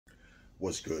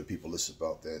What's good, people? It's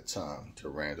about that time to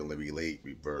randomly relate,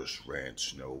 reverse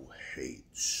rants, no hate.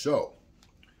 So,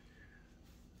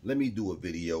 let me do a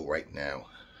video right now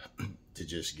to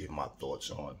just give my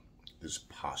thoughts on this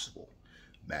possible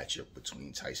matchup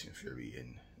between Tyson Fury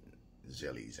and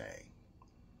Zhang.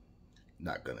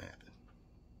 Not gonna happen.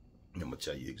 I'm gonna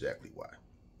tell you exactly why.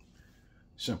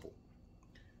 Simple.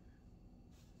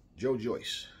 Joe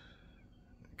Joyce,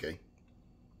 okay?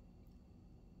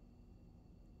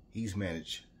 He's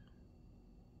managed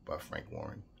by Frank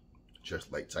Warren,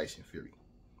 just like Tyson Fury.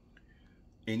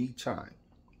 Anytime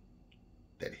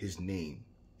that his name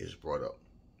is brought up,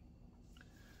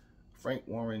 Frank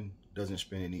Warren doesn't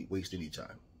waste any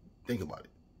time. Think about it,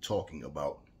 talking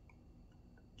about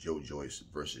Joe Joyce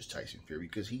versus Tyson Fury,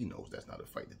 because he knows that's not a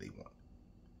fight that they want.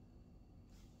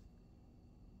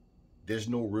 There's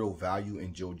no real value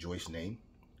in Joe Joyce's name,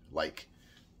 like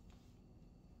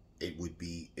it would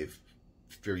be if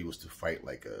Fury was to fight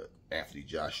like a Anthony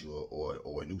Joshua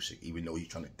or an Isyk, even though he's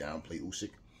trying to downplay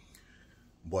Isyk.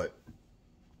 But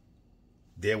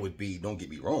there would be, don't get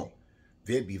me wrong,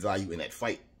 there'd be value in that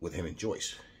fight with him and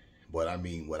Joyce. But I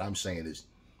mean, what I'm saying is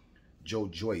Joe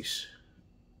Joyce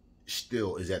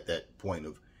still is at that point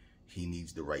of he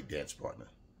needs the right dance partner.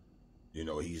 You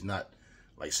know, he's not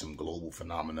like some global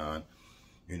phenomenon.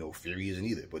 You know, Fury isn't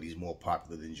either, but he's more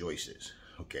popular than Joyce is.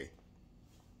 Okay.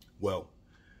 Well,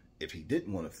 if he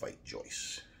didn't want to fight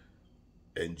Joyce,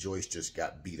 and Joyce just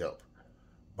got beat up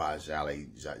by Zhang,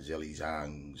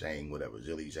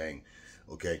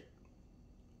 okay,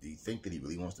 do you think that he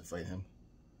really wants to fight him?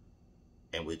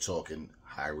 And we're talking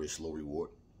high risk, low reward.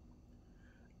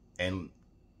 And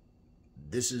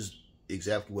this is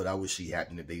exactly what I would see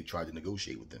happen if they tried to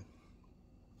negotiate with him.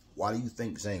 Why do you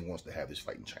think Zhang wants to have this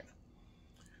fight in China?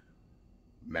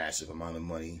 Massive amount of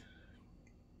money,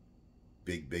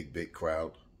 big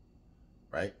crowd,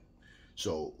 right?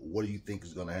 So what do you think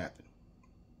is going to happen?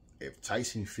 If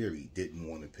Tyson Fury didn't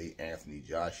want to pay Anthony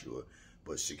Joshua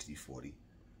but 60-40,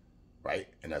 right?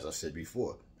 And as I said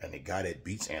before, and the guy that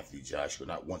beats Anthony Joshua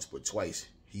not once but twice,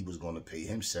 he was going to pay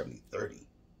him 70-30.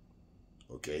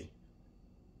 Okay?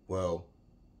 Well,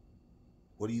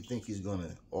 what do you think he's going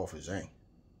to offer Zhang?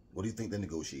 What do you think the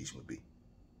negotiation would be?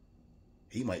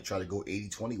 He might try to go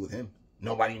 80-20 with him.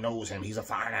 Nobody knows him. He's a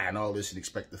fine eye and all this, and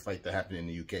expect the fight to happen in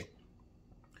the UK.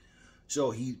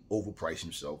 So he overpriced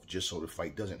himself just so the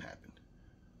fight doesn't happen.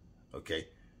 Okay?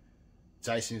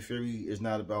 Tyson Fury is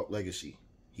not about legacy.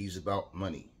 He's about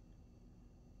money.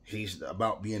 He's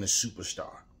about being a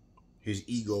superstar. His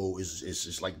ego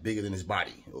is like bigger than his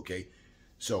body. Okay?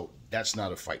 So that's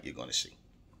not a fight you're going to see.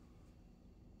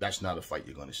 That's not a fight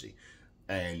you're going to see.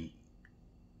 And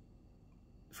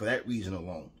for that reason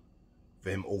alone, for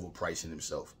him overpricing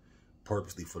himself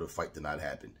purposely for the fight to not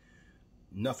happen,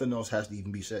 nothing else has to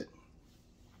even be said.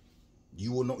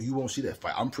 You will know, you won't see that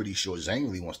fight. I'm pretty sure Zhang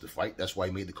really wants to fight. That's why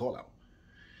he made the call out.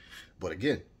 But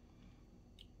again,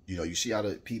 you know, you see how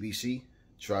the PBC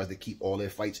tries to keep all their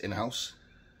fights in house.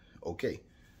 Okay,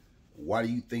 why do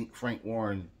you think Frank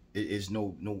Warren is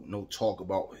no talk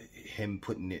about him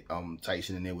putting it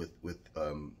Tyson in there with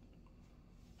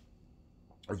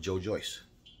Joe Joyce?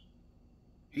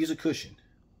 He's a cushion,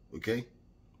 okay?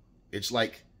 It's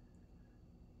like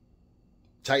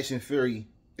Tyson Fury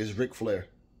is Ric Flair,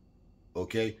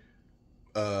 okay?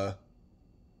 Joe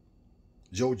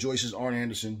Joyce is Arn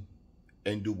Anderson,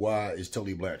 and Dubois is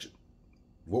Tully Blanchard.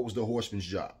 What was the Horseman's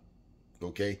job,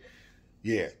 okay?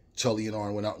 Yeah, Tully and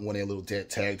Arn went out and won their little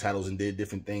tag titles and did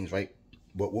different things, right?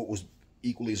 But what was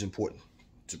equally as important?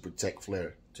 To protect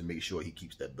Flair, to make sure he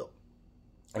keeps that belt.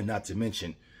 And not to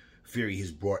mention, Fury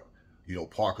has brought, you know,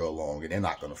 Parker along, and they're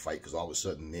not going to fight because all of a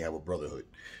sudden they have a brotherhood.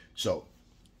 So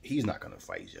he's not going to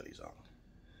fight Zhang.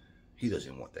 He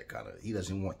doesn't want that kind of, he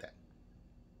doesn't want that.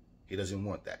 He doesn't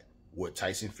want that. What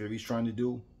Tyson Fury's trying to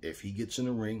do, if he gets in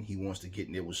the ring, he wants to get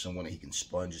in there with someone that he can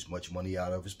sponge as much money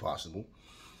out of as possible.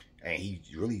 And he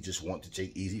really just wants to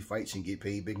take easy fights and get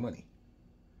paid big money.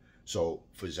 So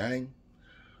for Zhang,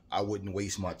 I wouldn't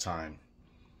waste my time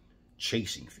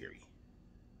chasing Fury.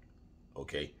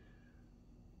 Okay?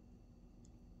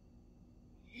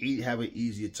 He'd have an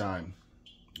easier time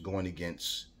going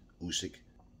against Isyk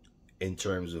in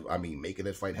terms of, I mean, making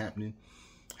that fight happen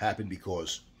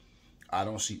because I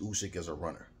don't see Isyk as a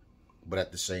runner. But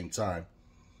at the same time,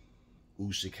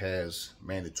 Isyk has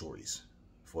mandatories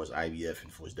for his IBF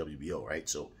and for his WBO, right?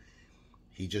 So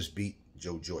he just beat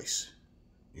Joe Joyce,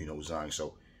 you know, Zhang.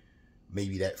 So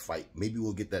maybe that fight, maybe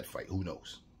we'll get that fight. Who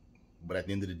knows? But at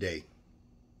the end of the day,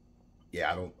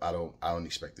 yeah, I don't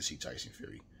expect to see Tyson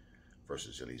Fury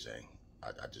versus Zhang.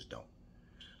 I just don't.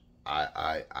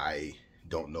 I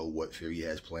don't know what Fury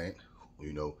has planned.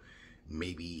 You know,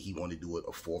 maybe he want to do it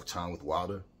a 4th time with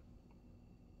Wilder.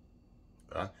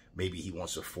 Maybe he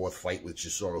wants a 4th fight with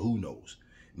Chisora. Who knows?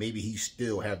 Maybe he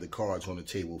still have the cards on the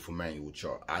table for Manuel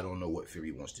Charr. I don't know what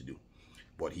Fury wants to do.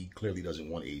 But he clearly doesn't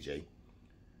want AJ.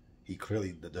 He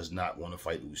clearly does not want to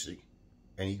fight Usyk.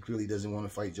 And he clearly doesn't want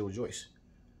to fight Joe Joyce.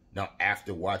 Now,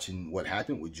 after watching what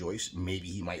happened with Joyce, maybe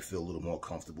he might feel a little more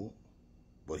comfortable.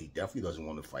 But he definitely doesn't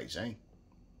want to fight Zhang.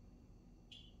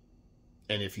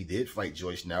 And if he did fight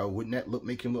Joyce now, wouldn't that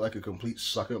make him look like a complete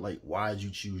sucker? Like, why did you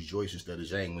choose Joyce instead of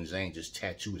Zhang when Zhang just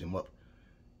tattooed him up,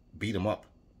 beat him up,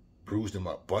 bruised him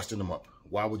up, busted him up?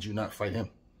 Why would you not fight him?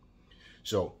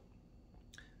 So,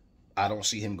 I don't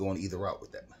see him going either route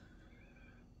with that.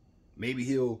 Maybe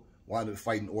he'll wind up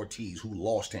fighting Ortiz, who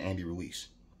lost to Andy Ruiz.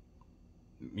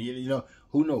 You know,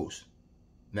 who knows?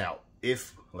 Now,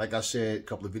 if, like I said a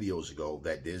couple of videos ago,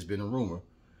 that there's been a rumor,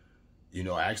 you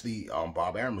know, actually,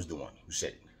 Bob Arum was the one who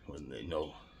said it. You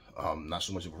know, not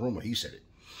so much of a rumor, he said it.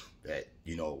 That,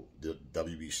 you know, the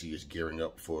WBC is gearing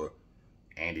up for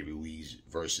Andy Ruiz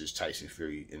versus Tyson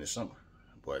Fury in the summer.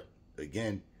 But,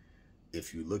 again,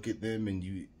 if you look at them and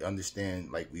you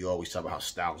understand, like we always talk about how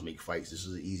styles make fights, this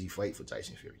is an easy fight for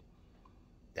Tyson Fury.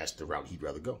 That's the route he'd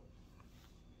rather go.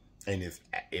 And if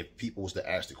people was to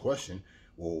ask the question,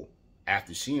 well,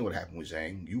 after seeing what happened with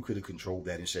Zhang, you could have controlled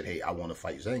that and said, hey, I want to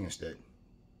fight Zhang instead.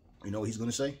 You know what he's going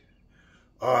to say?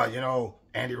 You know,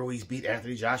 Andy Ruiz beat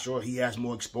Anthony Joshua. He has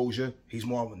more exposure. He's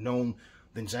more known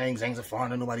than Zhang. Zhang's a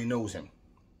foreigner. Nobody knows him.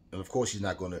 And, of course, he's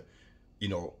not going to, you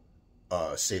know,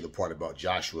 say the part about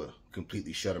Joshua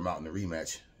completely shut him out in the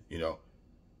rematch, you know.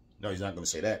 No, he's not going to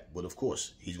say that. But, of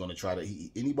course, he's going to try to...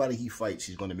 anybody he fights,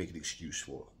 he's going to make an excuse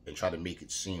for and try to make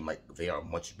it seem like they are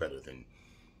much better than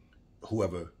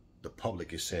whoever the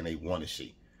public is saying they want to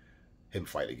see him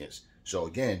fight against. So,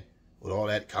 again, with all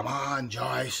that, come on,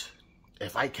 Joyce.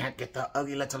 If I can't get the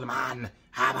ugly little man,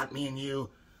 how about me and you?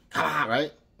 Come on,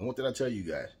 right? And what did I tell you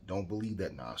guys? Don't believe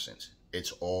that nonsense.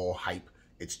 It's all hype.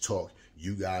 It's talk.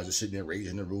 You guys are sitting there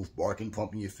raising the roof, barking,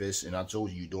 pumping your fists, and I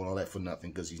told you you're doing all that for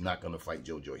nothing because he's not going to fight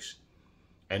Joe Joyce.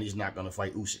 And he's not going to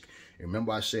fight Usyk. And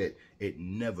remember I said it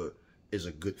never is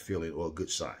a good feeling or a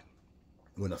good sign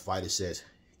when a fighter says,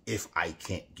 if I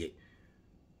can't get.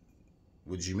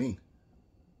 What did you mean?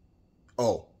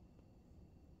 Oh.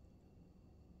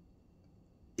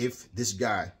 If this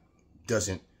guy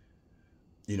doesn't,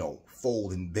 you know,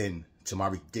 fold and bend to my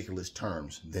ridiculous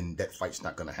terms, then that fight's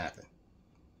not going to happen.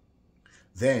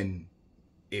 Then,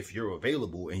 if you're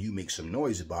available and you make some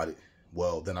noise about it,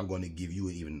 well, then I'm going to give you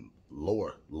an even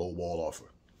low ball offer.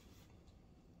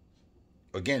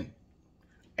 Again,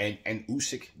 and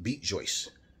Usyk beat Joyce.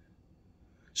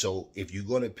 So, if you're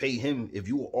going to pay him, if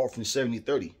you were offering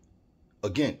 70-30,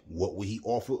 again, what would he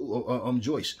offer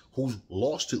Joyce, who's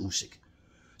lost to Usyk?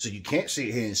 So, you can't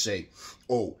sit here and say,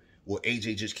 oh, well,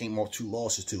 AJ just came off 2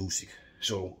 losses to Usyk,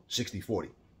 so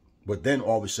 60-40. But then,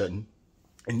 all of a sudden,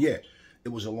 and yeah, it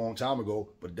was a long time ago,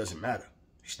 but it doesn't matter.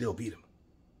 He still beat him.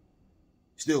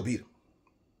 Still beat him.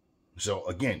 So,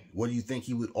 again, what do you think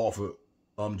he would offer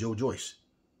Joe Joyce?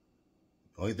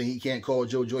 The only thing he can't call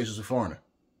Joe Joyce is a foreigner.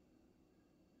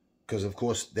 Because, of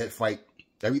course, that fight,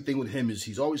 everything with him is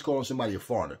he's always calling somebody a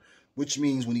foreigner. Which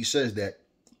means when he says that,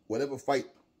 whatever fight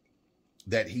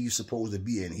that he's supposed to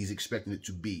be in, he's expecting it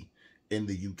to be in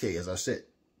the UK, as I said.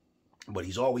 But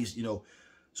he's always, you know,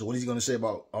 so what is he going to say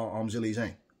about Zhilei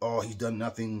Zhang? Oh, he's done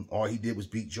nothing. All he did was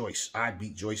beat Joyce. I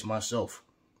beat Joyce myself.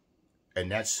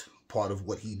 And that's part of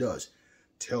what he does.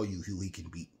 Tell you who he can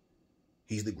beat.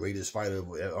 He's the greatest fighter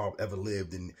ever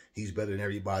lived, and he's better than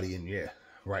everybody. And yeah,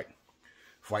 right.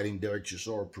 Fighting Derek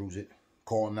Chisora proves it.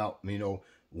 Calling out, you know,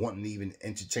 wanting to even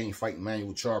entertain fighting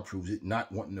Manuel Charr proves it.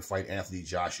 Not wanting to fight Anthony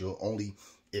Joshua, only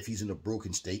if he's in a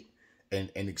broken state and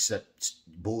accept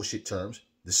bullshit terms.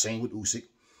 The same with Usyk.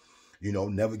 You know,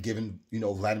 never giving, you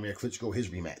know, Vladimir Klitschko his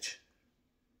rematch.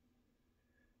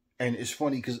 And it's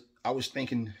funny because I was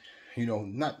thinking, you know,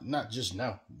 not just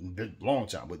now, a long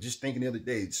time, but just thinking the other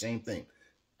day, the same thing.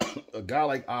 A guy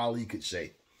like Ali could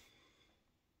say,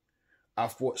 I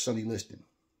fought Sonny Liston.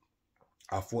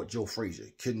 I fought Joe Frazier,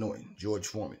 Kid Norton, George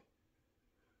Foreman.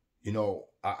 You know,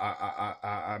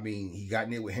 I mean, he got in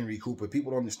there with Henry Cooper.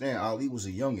 People don't understand. Ali was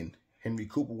a youngin'. Henry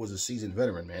Cooper was a seasoned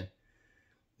veteran, man.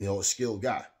 You know, a skilled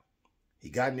guy. He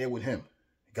got in there with him.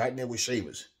 He got in there with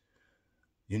Shavers.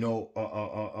 You know,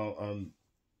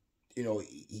 you know,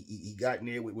 he got in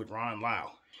there with Ron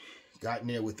Lyle. He got in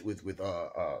there with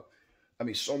I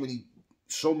mean, so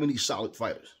many solid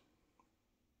fighters.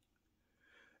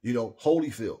 You know,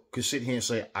 Holyfield could sit here and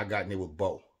say, I got in there with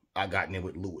Bo. I got in there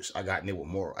with Lewis. I got in there with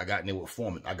Morrow. I got in there with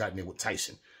Foreman. I got in there with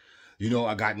Tyson. You know,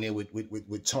 I got in there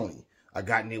with Tony. I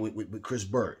got in there with Chris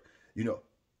Bird. You know,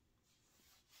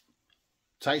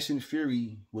 Tyson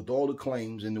Fury, with all the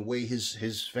claims and the way his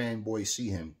fanboys see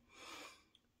him,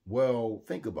 well,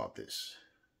 think about this.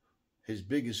 His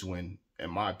biggest win, in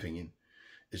my opinion,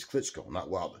 is Klitschko, not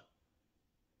Wilder.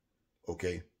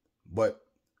 Okay? But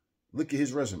look at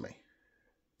his resume.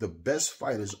 The best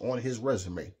fighters on his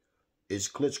resume is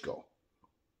Klitschko,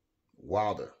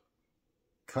 Wilder,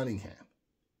 Cunningham.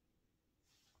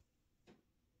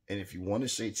 And if you want to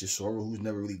say Chisora, who's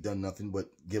never really done nothing but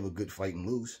give a good fight and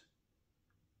lose.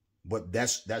 But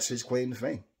that's his claim to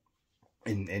fame.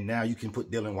 And now you can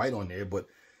put Dylan White on there, but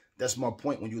that's my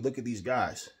point. When you look at these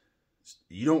guys,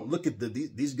 you don't look at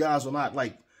these guys are not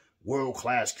like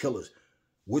world-class killers.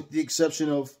 With the exception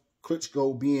of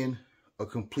Klitschko being a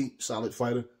complete solid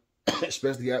fighter,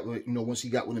 especially at, once he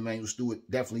got with Emmanuel Stewart,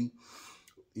 definitely,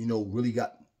 really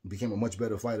became a much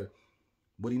better fighter.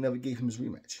 But he never gave him his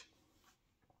rematch.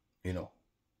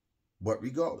 But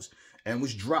regardless, and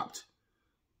was dropped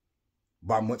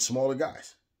by much smaller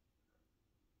guys.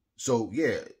 So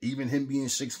yeah, even him being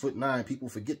 6'9", people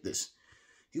forget this.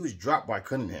 He was dropped by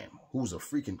Cunningham, who was a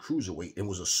freaking cruiserweight and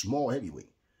was a small heavyweight.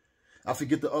 I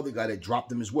forget the other guy that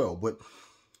dropped him as well. But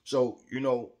so,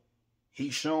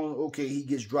 he's shown, okay, he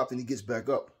gets dropped and he gets back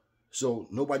up. So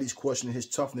nobody's questioning his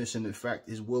toughness and, in fact,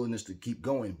 his willingness to keep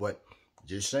going. But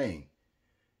just saying,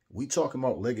 we talking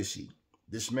about legacy.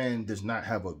 This man does not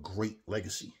have a great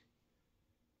legacy.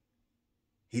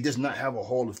 He does not have a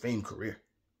Hall of Fame career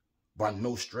by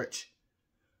no stretch.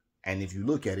 And if you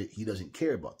look at it, he doesn't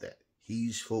care about that.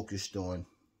 He's focused on,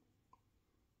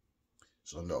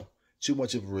 so no, too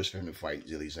much of a risk for him to fight,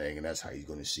 Zilly Zhang, and that's how he's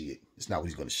going to see it. It's not what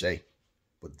he's going to say,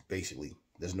 but basically,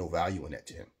 there's no value in that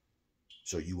to him.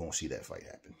 So you won't see that fight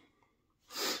happen.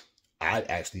 I'd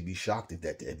actually be shocked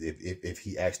if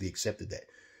he actually accepted that.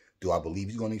 Do I believe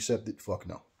he's going to accept it? Fuck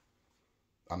no.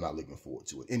 I'm not looking forward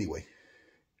to it. Anyway,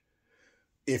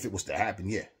 if it was to happen,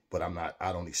 yeah. But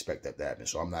I don't expect that to happen.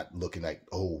 So I'm not looking like,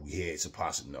 oh, yeah, it's a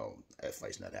possible. No, that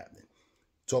fight's not happening.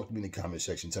 Talk to me in the comment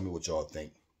section. Tell me what y'all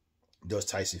think. Does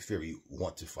Tyson Fury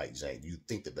want to fight Zhang? Do you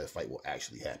think that fight will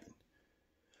actually happen?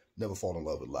 Never fall in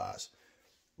love with lies.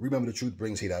 Remember, the truth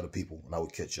brings hate out of people, and I will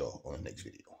catch y'all on the next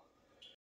video.